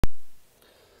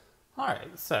All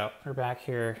right, so we're back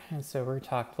here, and so we're going to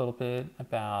talk a little bit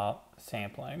about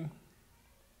sampling.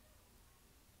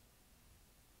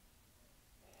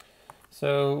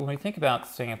 So when we think about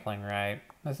sampling, right,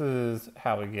 this is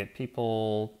how we get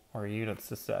people or units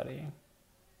to study.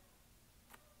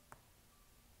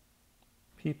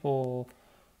 People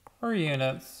or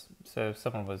units, so if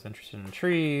someone was interested in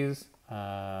trees,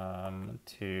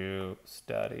 to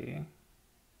study.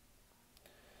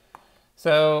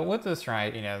 So with this,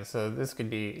 right, so this could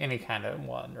be any kind of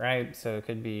one, right? So it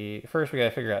could be, first we got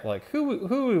to figure out like who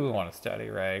we want to study,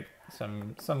 right?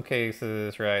 Some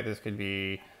cases, right, this could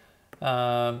be,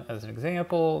 as an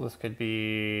example, this could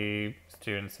be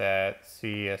students at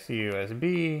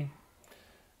CJUS,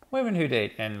 women who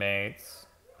date inmates.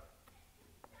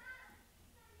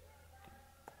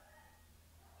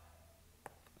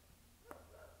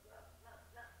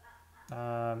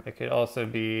 It could also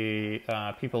be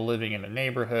people living in a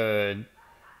neighborhood,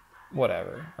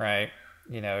 whatever, right?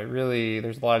 It really,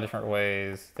 there's a lot of different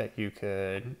ways that you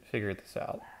could figure this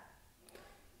out.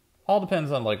 All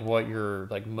depends on like what you're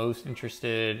like most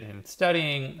interested in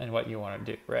studying and what you want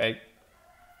to do, right?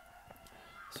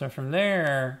 So from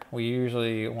there, we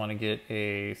usually want to get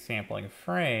a sampling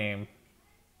frame.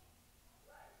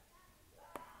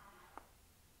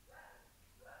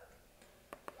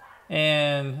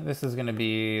 And this is going to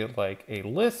be like a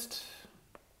list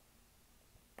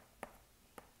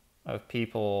of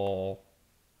people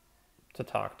to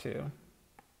talk to.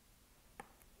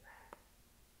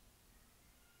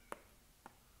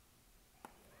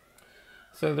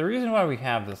 So the reason why we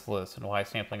have this list and why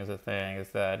sampling is a thing is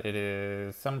that it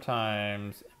is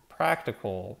sometimes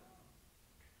practical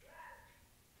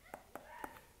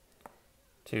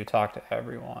to talk to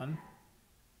everyone.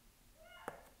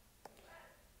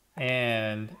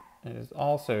 And it is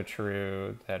also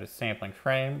true that a sampling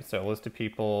frame, so a list of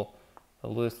people, the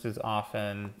list is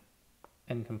often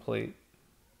incomplete.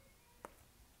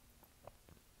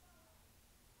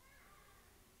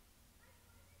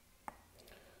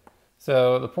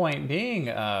 So the point being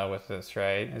with this,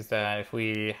 right, is that if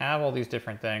we have all these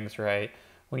different things, right,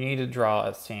 we need to draw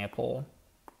a sample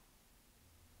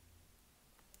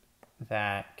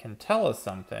that can tell us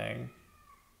something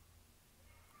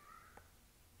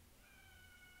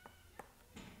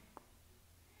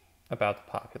about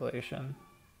the population.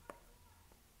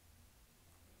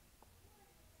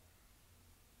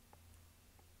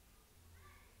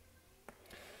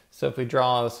 So if we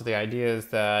draw this, the idea is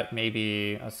that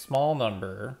maybe a small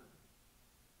number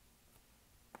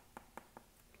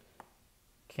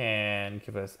can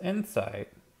give us insight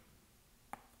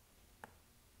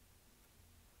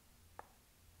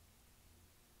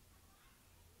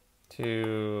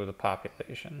to the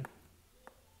population.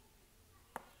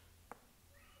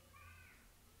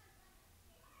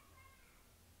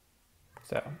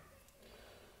 So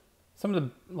some of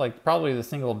the, like probably the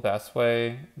single best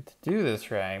way to do this,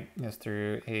 right, is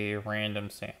through a random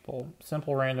sample,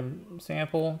 simple random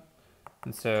sample.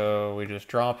 And so we just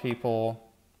draw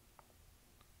people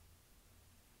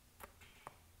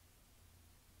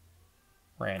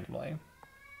randomly.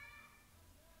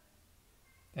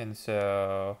 And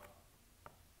so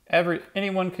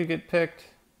anyone could get picked.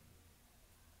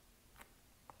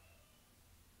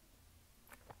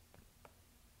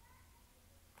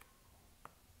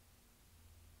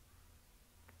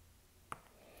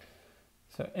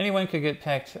 So anyone could get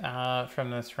picked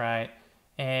from this, right?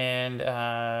 And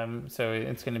so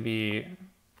it's going to be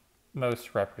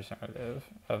most representative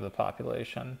of the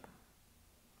population.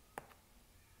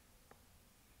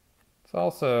 It's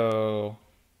also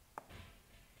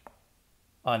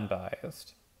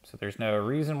unbiased. So there's no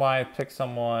reason why I picked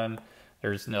someone.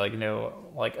 There's no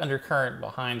undercurrent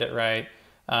behind it, right?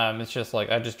 It's just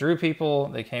like I just drew people.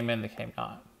 They came in, they came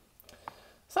not.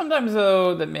 Sometimes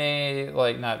though, that may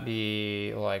not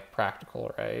be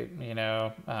practical, right?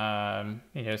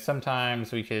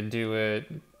 Sometimes we could do it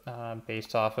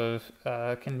based off of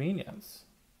convenience.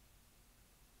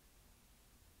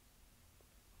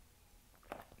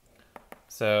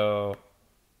 So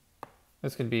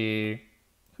this could be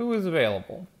who is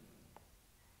available.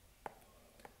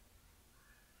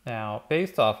 Now,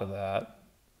 based off of that,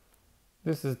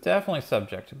 this is definitely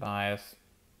subject to bias.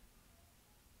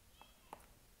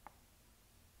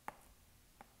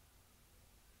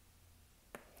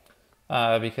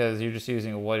 Because you're just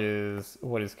using what is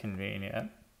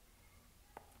convenient.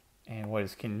 And what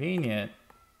is convenient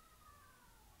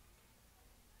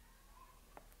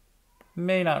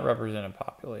may not represent a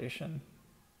population.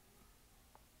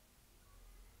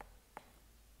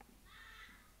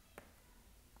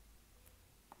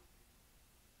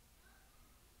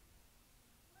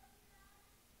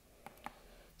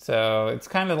 So it's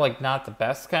kind of like not the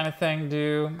best kind of thing to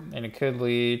do, and it could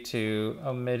lead to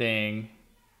omitting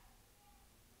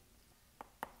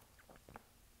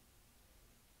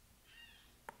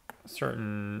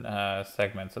certain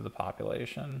segments of the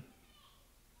population.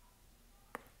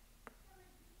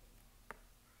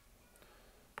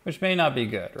 Which may not be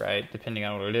good, right? Depending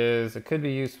on what it is. It could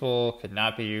be useful, could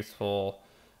not be useful,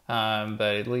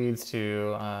 but it leads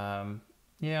to,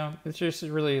 it's just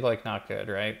really like not good,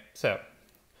 right? So,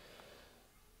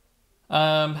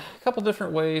 a couple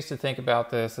different ways to think about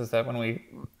this is that when we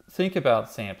think about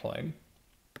sampling,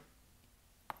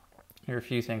 here are a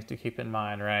few things to keep in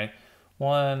mind, right?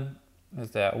 One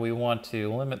is that we want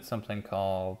to limit something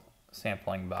called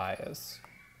sampling bias.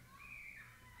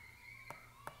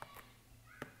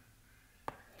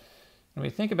 When we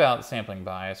think about sampling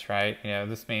bias, right,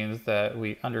 this means that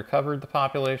we undercovered the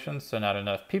population, so not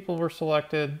enough people were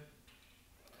selected.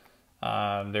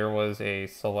 There was a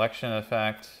selection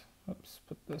effect. Oops,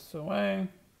 put this away.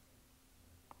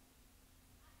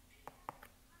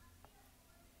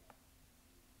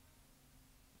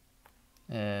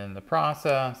 In the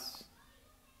process.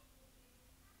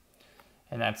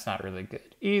 And that's not really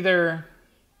good either.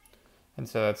 And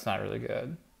so that's not really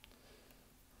good.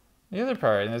 The other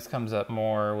part, and this comes up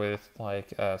more with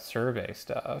like survey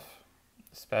stuff,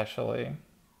 especially,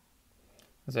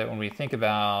 is that when we think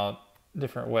about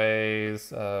different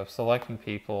ways of selecting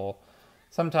people,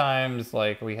 sometimes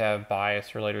like we have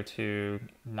bias related to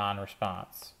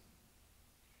non-response.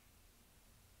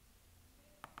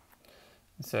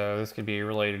 So this could be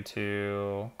related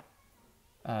to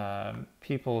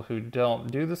people who don't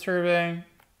do the survey,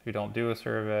 who don't do a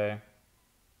survey.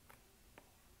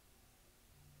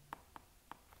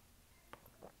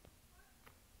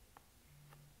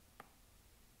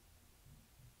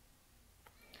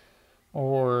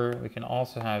 Or we can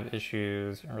also have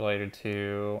issues related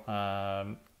to,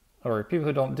 or people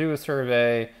who don't do a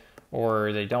survey,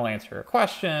 or they don't answer a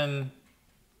question,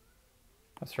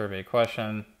 a survey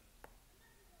question.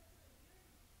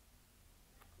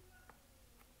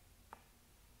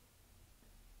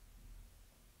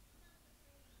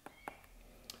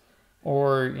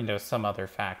 Or, some other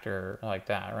factor like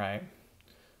that, right?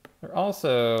 There are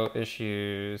also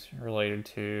issues related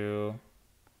to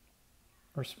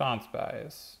response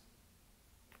bias.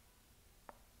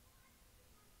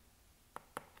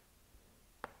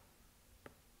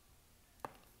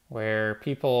 Where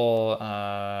people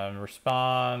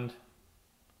respond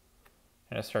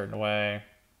in a certain way.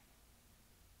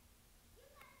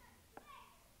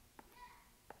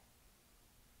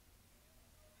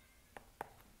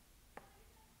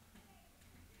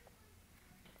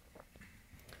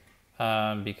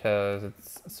 Because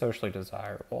it's socially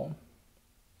desirable.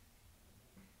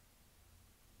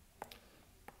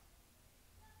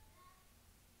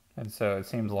 And so it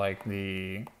seems like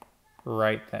the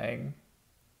right thing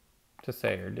to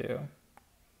say or do.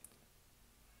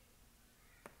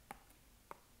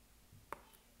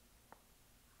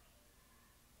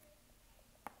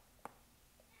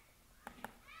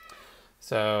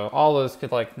 So all those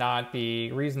could like not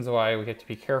be reasons why we have to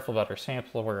be careful about our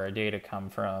sample, where our data come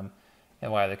from,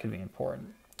 and why that could be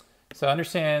important. So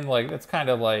understand, like, it's kind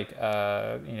of like,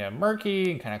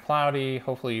 murky and kind of cloudy.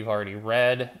 Hopefully you've already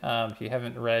read. If you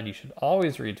haven't read, you should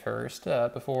always read first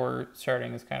before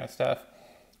starting this kind of stuff.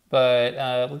 But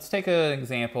let's take an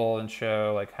example and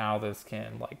show like how this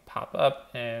can like pop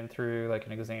up and through like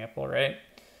an example, right?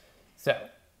 So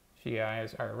if you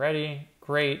guys are ready,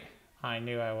 great. I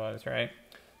knew I was, right?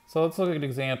 So let's look at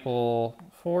example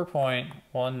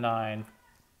 4.19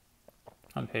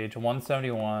 on page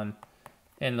 171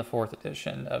 in the 4th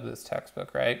edition of this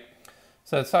textbook, right?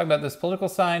 So it's talking about this political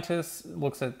scientist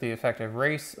looks at the effective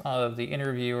race of the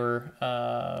interviewer.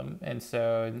 And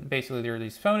so basically there are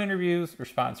these phone interviews.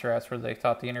 Respondents are asked whether they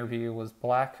thought the interview was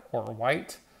black or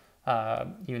white,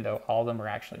 even though all of them were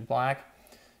actually black.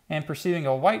 And perceiving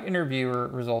a white interviewer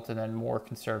resulted in more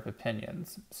conservative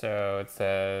opinions. So it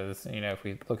says, if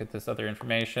we look at this other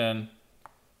information,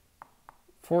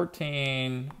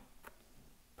 14%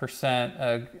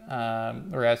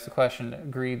 or asked the question,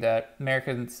 agreed that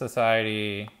American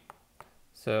society,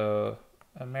 so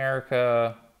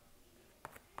America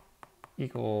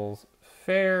equals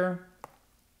fair.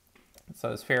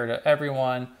 So it's fair to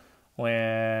everyone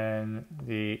when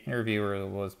the interviewer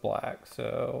was black.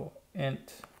 So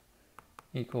int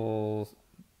equals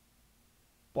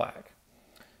black.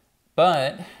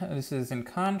 But this is in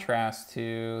contrast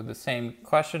to the same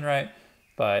question, right?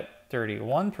 But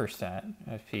 31%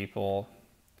 of people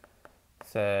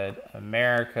said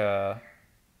America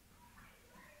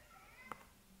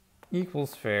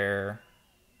equals fair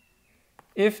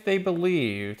if they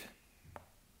believed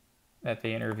that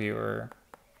the interviewer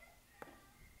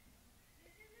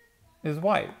is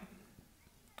white,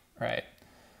 right?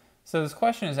 So this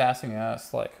question is asking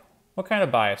us, like, what kind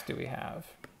of bias do we have?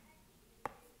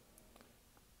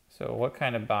 So what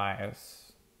kind of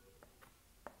bias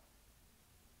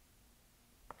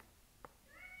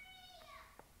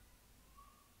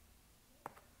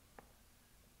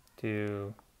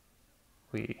do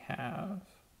we have?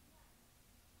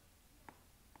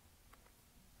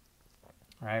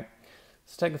 Right?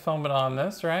 Let's take a moment on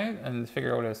this, right? And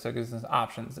figure out what it is. So it gives us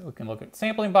options. We can look at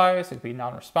sampling bias, it could be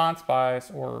non-response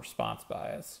bias, or response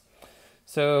bias.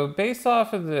 So based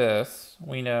off of this,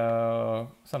 we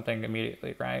know something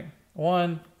immediately, right?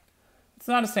 One, it's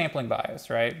not a sampling bias,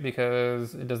 right?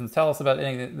 Because it doesn't tell us about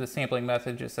any of the sampling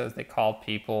method, it just says they called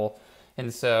people.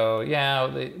 And so, yeah,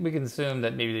 we can assume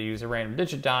that maybe they use a random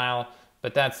digit dial,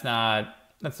 but that's not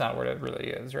what it really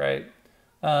is, right?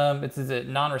 Is it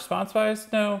non-response bias?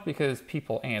 No, because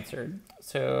people answered.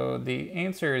 So the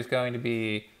answer is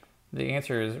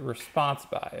response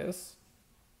bias.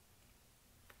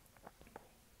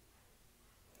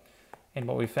 And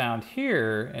what we found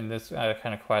here in this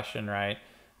kind of question, right,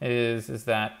 is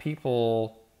that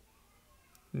people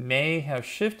may have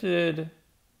shifted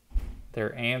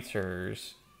their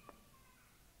answers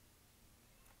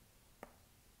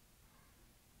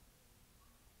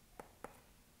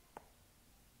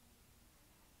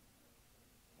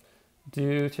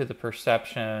due to the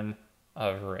perception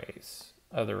of race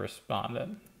of the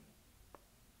respondent,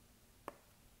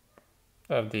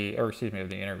 of the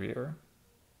interviewer.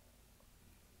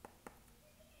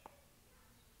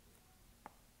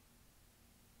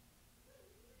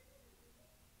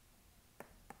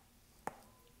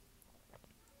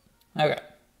 Okay.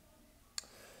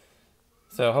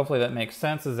 So hopefully that makes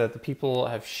sense, is that the people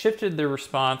have shifted their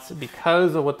response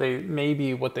because of what they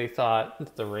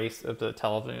thought the race of the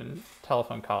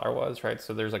telephone caller was, right?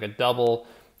 So there's like a double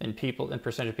in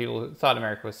percentage of people who thought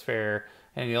America was fair,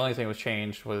 and the only thing that was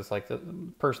changed was like the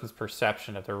person's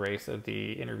perception of the race of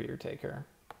the interview taker.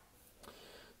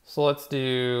 So let's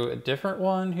do a different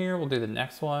one here. We'll do the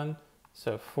next one.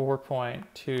 So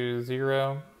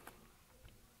 4.20.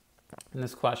 And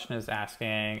this question is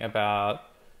asking about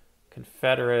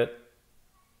Confederate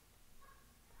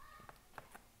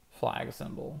flag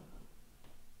symbol.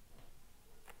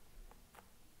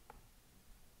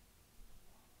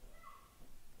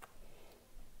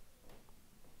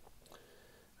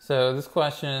 So this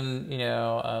question,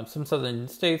 some southern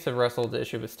states have wrestled the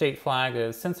issue of a state flag that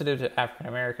is sensitive to African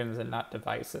Americans and not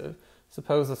divisive.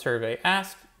 Suppose the survey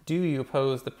asked, do you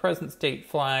oppose the present state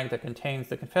flag that contains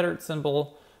the Confederate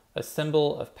symbol, a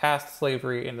symbol of past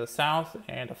slavery in the South,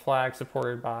 and a flag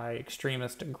supported by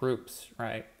extremist groups,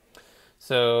 right?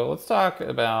 So let's talk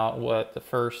about what the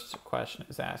first question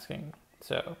is asking.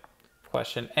 So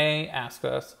question A asks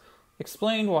us,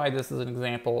 explain why this is an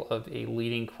example of a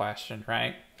leading question,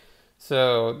 right?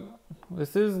 So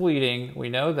this is leading, we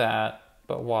know that,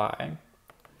 but why?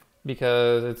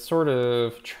 Because it's sort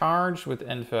of charged with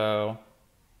info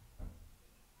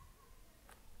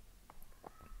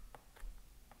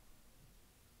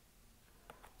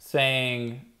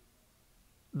saying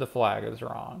the flag is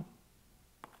wrong.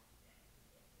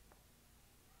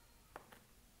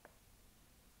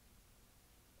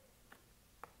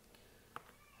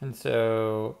 And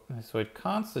so this would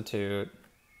constitute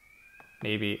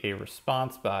maybe a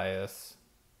response bias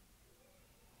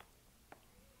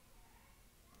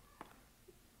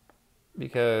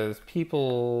because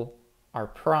people are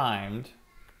primed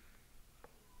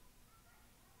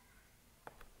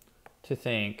to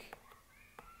think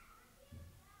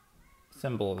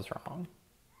symbol is wrong.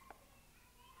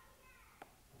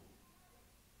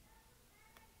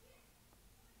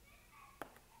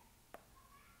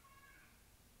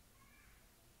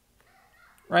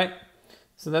 Right?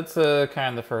 So that's kind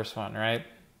of the first one, right?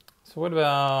 So what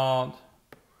about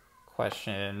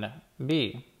question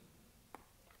B?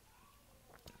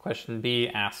 Question B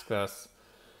asks us,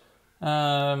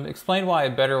 explain why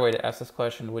a better way to ask this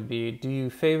question would be, do you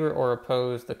favor or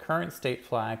oppose the current state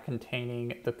flag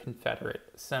containing the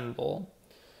Confederate symbol?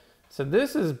 So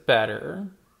this is better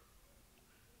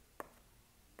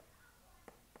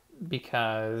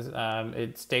because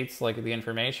it states like the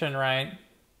information, right?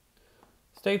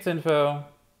 States info.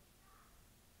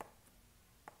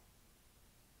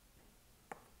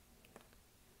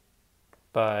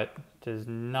 But does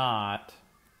not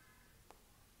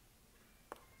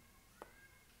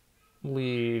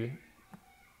lead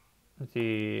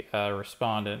the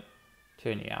respondent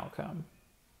to any outcome.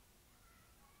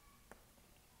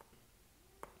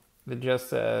 It just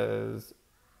says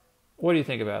What do you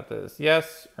think about this?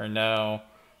 Yes or no?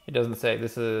 It doesn't say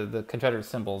this is the Confederate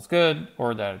symbol is good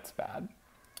or that it's bad.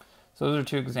 So those are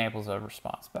two examples of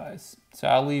response bias. So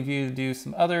I'll leave you to do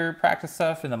some other practice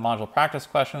stuff in the module practice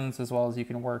questions, as well as you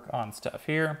can work on stuff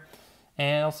here.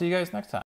 And I'll see you guys next time.